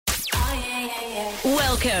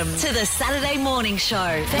Welcome to the Saturday morning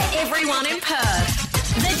show for everyone in Perth.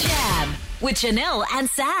 The Jam with Janelle and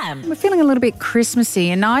Sam. We're feeling a little bit Christmassy,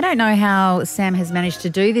 and I don't know how Sam has managed to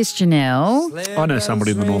do this, Janelle. I know somebody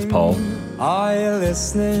in the North Pole. Are you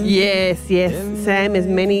listening? Yes. Sam is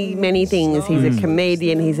many things. He's a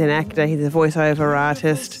comedian, he's an actor, he's a voiceover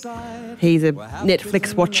artist, he's a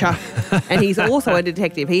Netflix watcher, and he's also a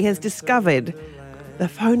detective. He has discovered the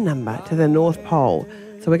phone number to the North Pole.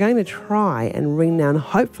 So we're going to try and ring now and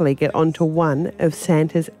hopefully get onto one of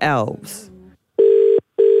Santa's elves.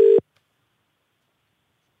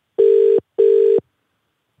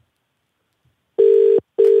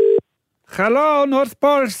 Hello, North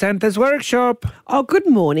Pole, Santa's workshop. Oh, good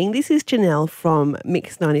morning. This is Janelle from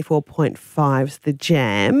Mix 94.5's The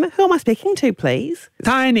Jam. Who am I speaking to, please?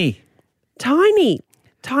 Tiny. Tiny.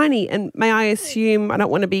 And may I assume, I don't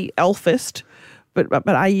want to be elfist, but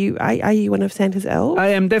are you one of Santa's elves? I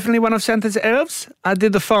am definitely one of Santa's elves. I do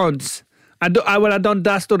the phones. I don't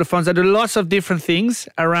just do the phones. I do lots of different things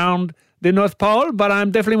around the North Pole, but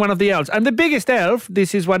I'm definitely one of the elves. I'm the biggest elf.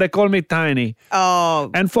 This is why they call me Tiny.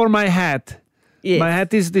 Oh. And for my hat. Yes. My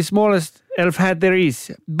hat is the smallest elf hat there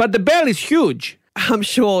is. But the bell is huge. I'm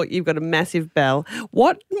sure you've got a massive bell.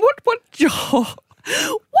 What's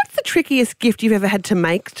the trickiest gift you've ever had to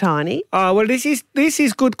make, Tiny? Oh, well, this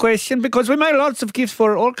is good question because we make lots of gifts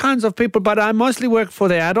for all kinds of people, but I mostly work for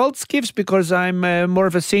the adults' gifts because I'm more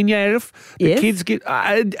of a senior elf. The Yes. kids give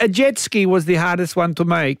a jet ski was the hardest one to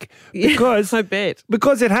make because I bet.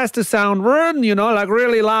 because it has to sound like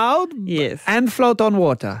really loud. Yes. And float on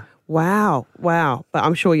water. Wow. But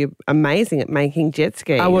I'm sure you're amazing at making jet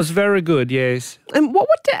skis. I was very good, yes. And what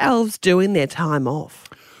do elves do in their time off?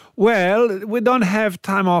 Well, we don't have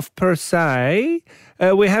time off per se.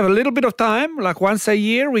 We have a little bit of time, like once a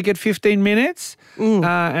year, we get 15 minutes,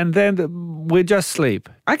 and then we just sleep.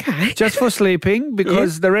 Okay. Just for sleeping,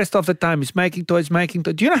 because the rest of the time is making toys.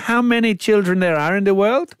 Do you know how many children there are in the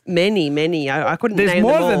world? Many. I couldn't There's name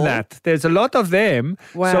them more all. than that. There's a lot of them.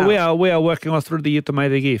 Wow. So we are working all through the year to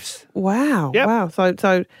make the gifts. Wow. Yep. Wow.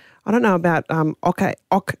 So I don't know about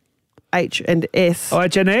H and S. Oh,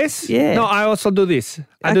 HNS? Yeah. No, I also do this.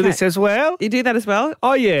 I do Okay. this as well. You do that as well?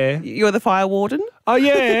 Oh, yeah. You're the fire warden? Oh,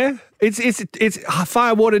 yeah. It's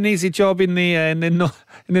fire warden easy job in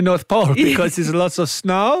the North Pole because there's lots of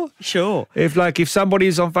snow. Sure. If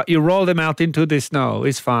somebody's on fire, you roll them out into the snow.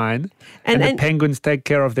 It's fine. And the penguins take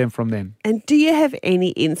care of them from then. And do you have any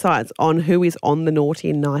insights on who is on the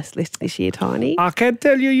naughty and nice list this year, Tiny? I can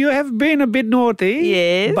tell you have been a bit naughty.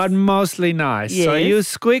 Yes. But mostly nice. So Yes. you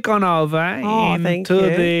squeak on over thank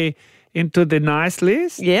you. into the nice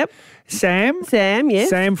list. Yep. Sam, yes.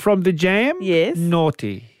 Sam from the Jam. Yes.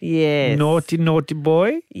 Naughty. Yes. Naughty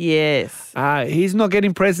boy. Yes. He's not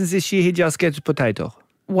getting presents this year. He just gets a potato.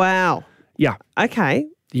 Wow. Yeah. Okay.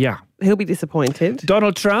 Yeah. He'll be disappointed.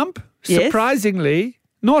 Donald Trump, Yes. surprisingly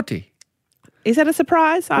naughty. Is that a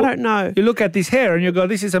surprise? I don't know. You look at his hair and you go,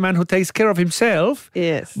 this is a man who takes care of himself.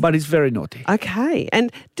 Yes. But he's very naughty. Okay.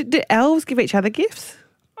 And do elves give each other gifts?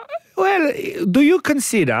 Well, do you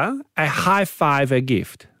consider a high five a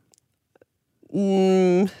gift?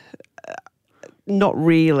 Not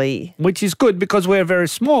really. Which is good because we're very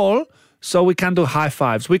small, so we can do high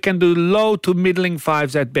fives. We can do low to middling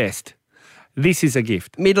fives at best. This is a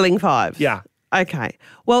gift. Middling fives? Yeah. Okay.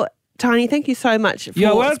 Well, Tiny, thank you so much for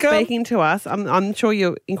You're welcome. speaking to us. I'm sure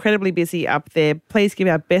you're incredibly busy up there. Please give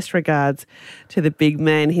our best regards to the big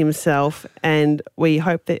man himself, and we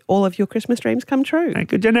hope that all of your Christmas dreams come true.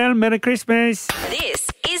 Thank you, Janelle. Merry Christmas. This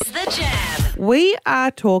is The Jam. We are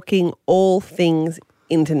talking all things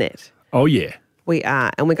internet. Oh, yeah. We are.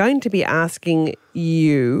 And we're going to be asking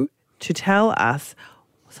you to tell us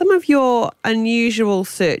some of your unusual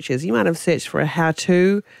searches. You might have searched for a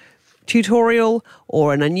how-to tutorial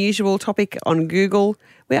or an unusual topic on Google.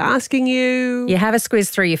 We're asking you You have a squiz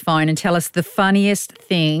through your phone and tell us the funniest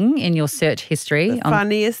thing in your search history. the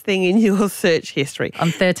funniest thing in your search history. On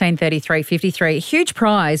 133353. Huge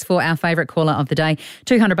prize for our favourite caller of the day.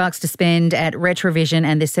 $200 to spend at Retrovision,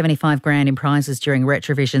 and there's $75,000 in prizes during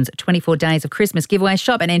Retrovision's 24 Days of Christmas giveaway.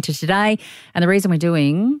 Shop and enter today. And the reason we're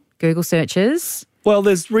doing Google searches... Well,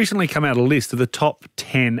 there's recently come out a list of the top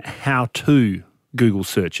 10 how-to Google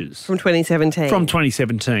searches. From 2017. From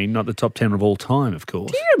 2017, not the top 10 of all time, of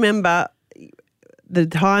course. Do you remember the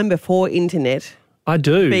time before internet? I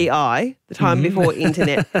do. BI, the time before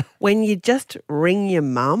internet, when you just ring your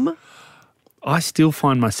mum? I still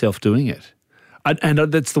find myself doing it. And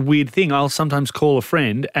that's the weird thing. I'll sometimes call a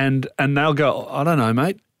friend and they'll go, I don't know,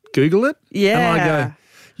 mate, Google it. Yeah. And I go,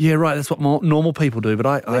 yeah, right, that's what normal people do, but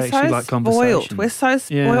I actually like conversation. We're so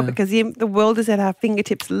spoiled because the world is at our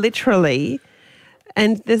fingertips, literally.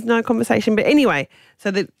 and there's no conversation. But anyway,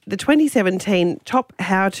 so the 2017 top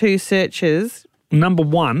how-to searches. Number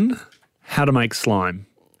 1, how to make slime.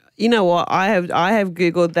 You know what? I have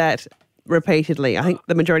Googled that repeatedly. I think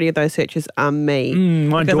the majority of those searches are me.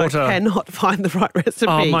 My because daughter I cannot find the right recipe.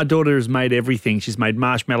 Oh, my daughter has made everything. She's made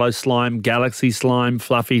marshmallow slime, galaxy slime,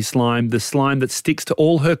 fluffy slime, the slime that sticks to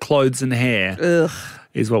all her clothes and hair. Ugh.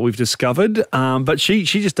 Is what we've discovered. But she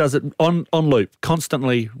just does it on loop,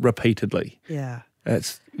 constantly, repeatedly. Yeah.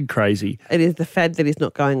 That's crazy. It is the fad that is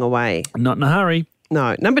not going away. Not in a hurry.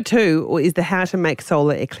 No. Number 2 is the how to make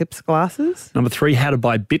solar eclipse glasses. Number 3, how to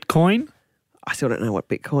buy Bitcoin. I still don't know what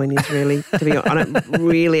Bitcoin is really. To be honest, I don't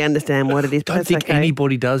really understand what it is. But Don't think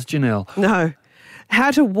anybody does, Janelle. No.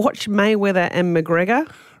 How to watch Mayweather and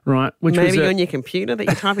McGregor. Right. Which Maybe was on your computer that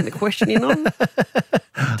you're typing the question in on.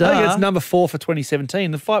 I think it's number 4 for 2017.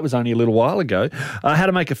 The fight was only a little while ago. How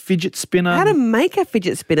to make a fidget spinner. How to make a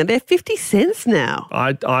fidget spinner. They're 50 cents now.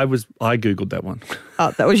 I Googled that one.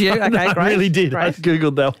 Oh, that was you? Okay, No, great. I really did. Great. I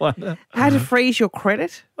Googled that one. How to freeze your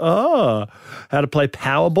credit. Oh. How to play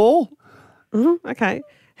Powerball. Okay.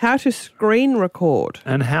 How to screen record.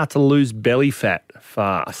 And how to lose belly fat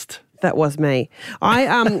fast. That was me.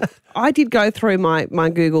 I did go through my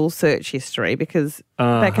Google search history because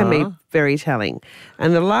that can be very telling.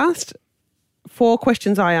 And the last 4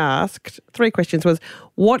 questions I asked, 3 questions was,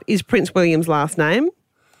 what is Prince William's last name?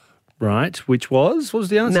 Right. Which was? What was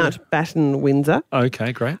the answer? Mountbatten, Windsor.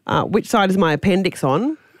 Okay, great. Which side is my appendix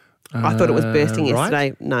on? I thought it was bursting right.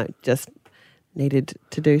 yesterday. No, just needed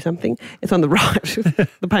to do something. It's on the right.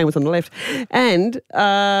 The pain was on the left. And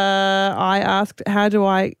I asked, how do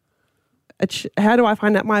I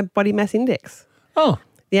find out my body mass index? Oh.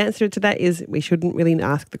 The answer to that is we shouldn't really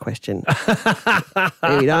ask the question.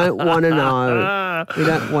 We don't want to know. We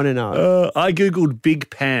don't want to know. I Googled big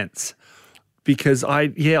pants because I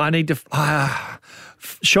need to...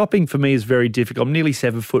 shopping for me is very difficult. I'm nearly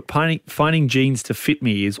 7 foot. Finding jeans to fit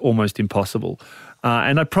me is almost impossible.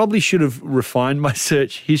 And I probably should have refined my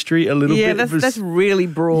search history a little bit. Yeah, that's really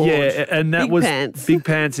broad. Yeah, and that big was pants. big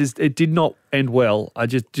pants. It did not end well. I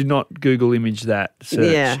just did not Google image that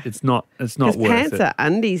search. Yeah. It's not worth pants it. are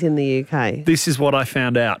undies in the UK. This is what I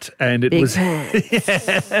found out, and it Big was pants.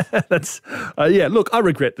 yeah. That's Look, I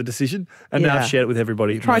regret the decision, and now Yeah. I've shared it with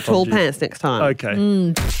everybody. Try My tall apologies. pants next time. Okay.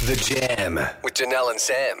 The Jam with Janelle and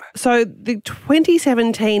Sam. So the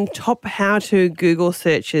 2017 top how-to Google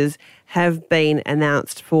searches have been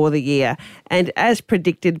announced for the year. And as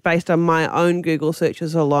predicted, based on my own Google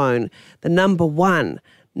searches alone, the number one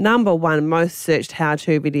most searched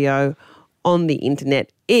how-to video on the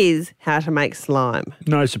internet is how to make slime.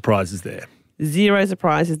 No surprises there. 0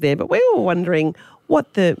 surprises there. But we were wondering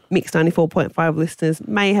what the Mix 94.5 listeners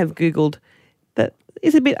may have Googled that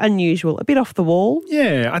is a bit unusual, a bit off the wall.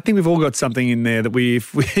 Yeah, I think we've all got something in there that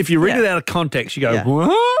if you read it out of context, you go, Yeah.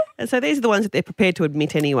 what? And so these are the ones that they're prepared to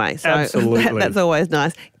admit anyway. So Absolutely. that's always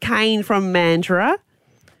nice. Kane from Mandurah.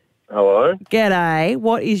 Hello. G'day.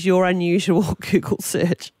 What is your unusual Google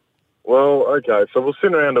search? Well, okay, so we're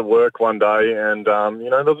sitting around at work one day and,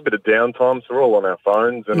 there was a bit of downtime, so we're all on our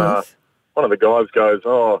phones, and Yes. one of the guys goes,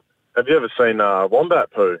 oh, have you ever seen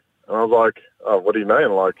wombat poo? And I was like, oh, what do you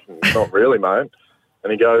mean? Like, not really, mate.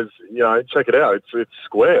 And he goes, check it out. It's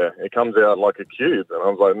square. It comes out like a cube. And I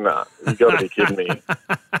was like, nah, you got to be kidding me.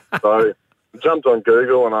 So I jumped on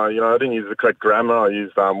Google and I didn't use the correct grammar. I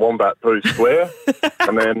used wombat poo square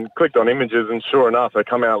and then clicked on images, and sure enough, they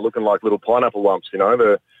come out looking like little pineapple lumps, these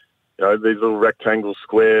little rectangle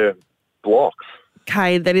square blocks.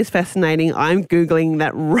 Okay, that is fascinating. I'm Googling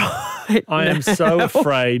that right I am now. so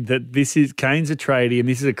afraid that Kane's a tradie and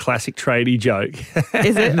this is a classic tradie joke.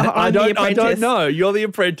 Is it? I I'm the don't apprentice. know. You're the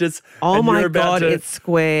apprentice. Oh and my you're about God, to, it's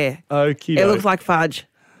square. Okey It looks like fudge.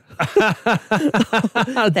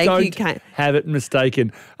 Don't you, Kane. have it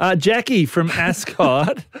mistaken. Jackie from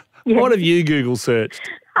Ascot, what have you Google searched?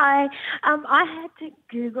 Hi. I had to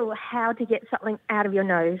Google how to get something out of your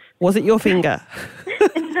nose. Was it your finger?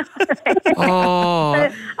 No. Oh,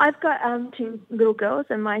 So I've got 2 little girls,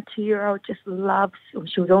 and my 2-year-old just loves, well,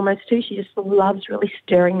 she was almost 2, she just loves really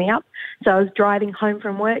stirring me up. So I was driving home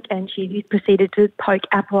from work and she proceeded to poke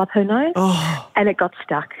apple up her nose and it got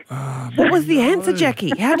stuck. What was the answer,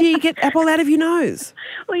 Jackie? How do you get apple out of your nose?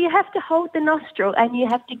 Well, you have to hold the nostril and you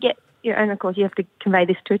have to get, and of course you have to convey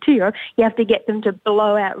this to a 2-year-old, you have to get them to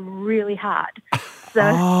blow out really hard. So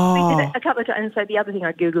we did it a couple of times. And so the other thing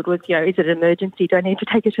I Googled was, is it an emergency? Do I need to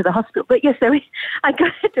take her to the hospital? But yes, I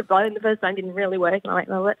got it to blow, and the first time didn't really work. And I went,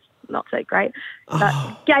 well, that's not so great.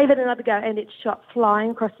 But gave it another go, and it shot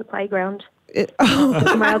flying across the playground.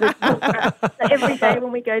 My other so every day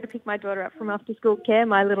when we go to pick my daughter up from after school care,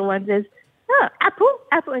 my little one says, oh,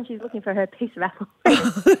 apple, and she's looking for her piece of apple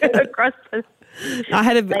across the... I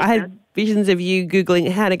had visions of you Googling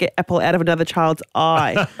how to get apple out of another child's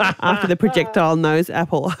eye after the projectile nose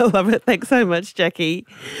apple. I love it. Thanks so much, Jackie.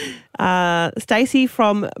 Stacey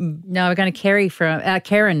from... No, we're going to Karen, from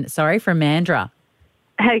Mandurah.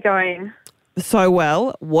 How you going? So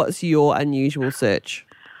well. What's your unusual search?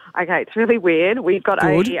 Okay, it's really weird. We've got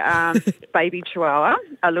Good. a baby chihuahua,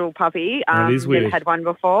 a little puppy. That is weird. Never had one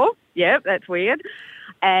before. Yep, that's weird.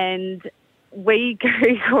 And we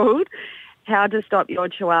Googled how to stop your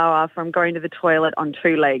chihuahua from going to the toilet on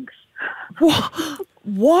two legs.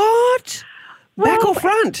 What? Back or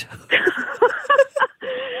front?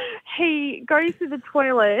 He goes to the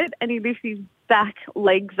toilet and he lifts his back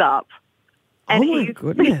legs up. And Oh, my he's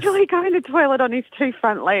goodness. literally going to the toilet on his two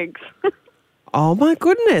front legs. Oh, my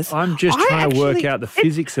goodness. I'm just trying to work out the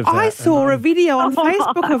physics of that. I saw a video on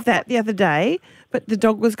Facebook of that the other day, but the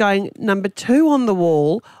dog was going number 2 on the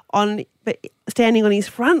wall, standing on his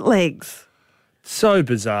front legs. So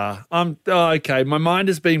bizarre. Okay, my mind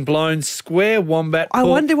has been blown. Square wombat. I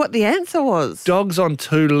wonder what the answer was. Dogs on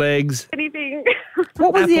 2 legs. Anything.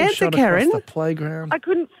 What was the Apple answer, shot Karen? across the playground. I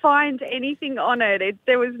couldn't find anything on it.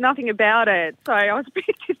 There was nothing about it. So I was a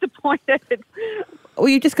bit disappointed. Well,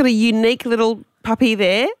 you've just got a unique little puppy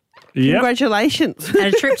there. Yep. Congratulations. And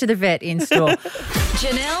a trip to the vet in store.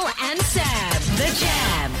 Janelle and Sam, The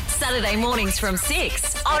Jam. Saturday mornings from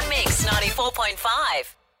 6 on Mix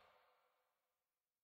 94.5.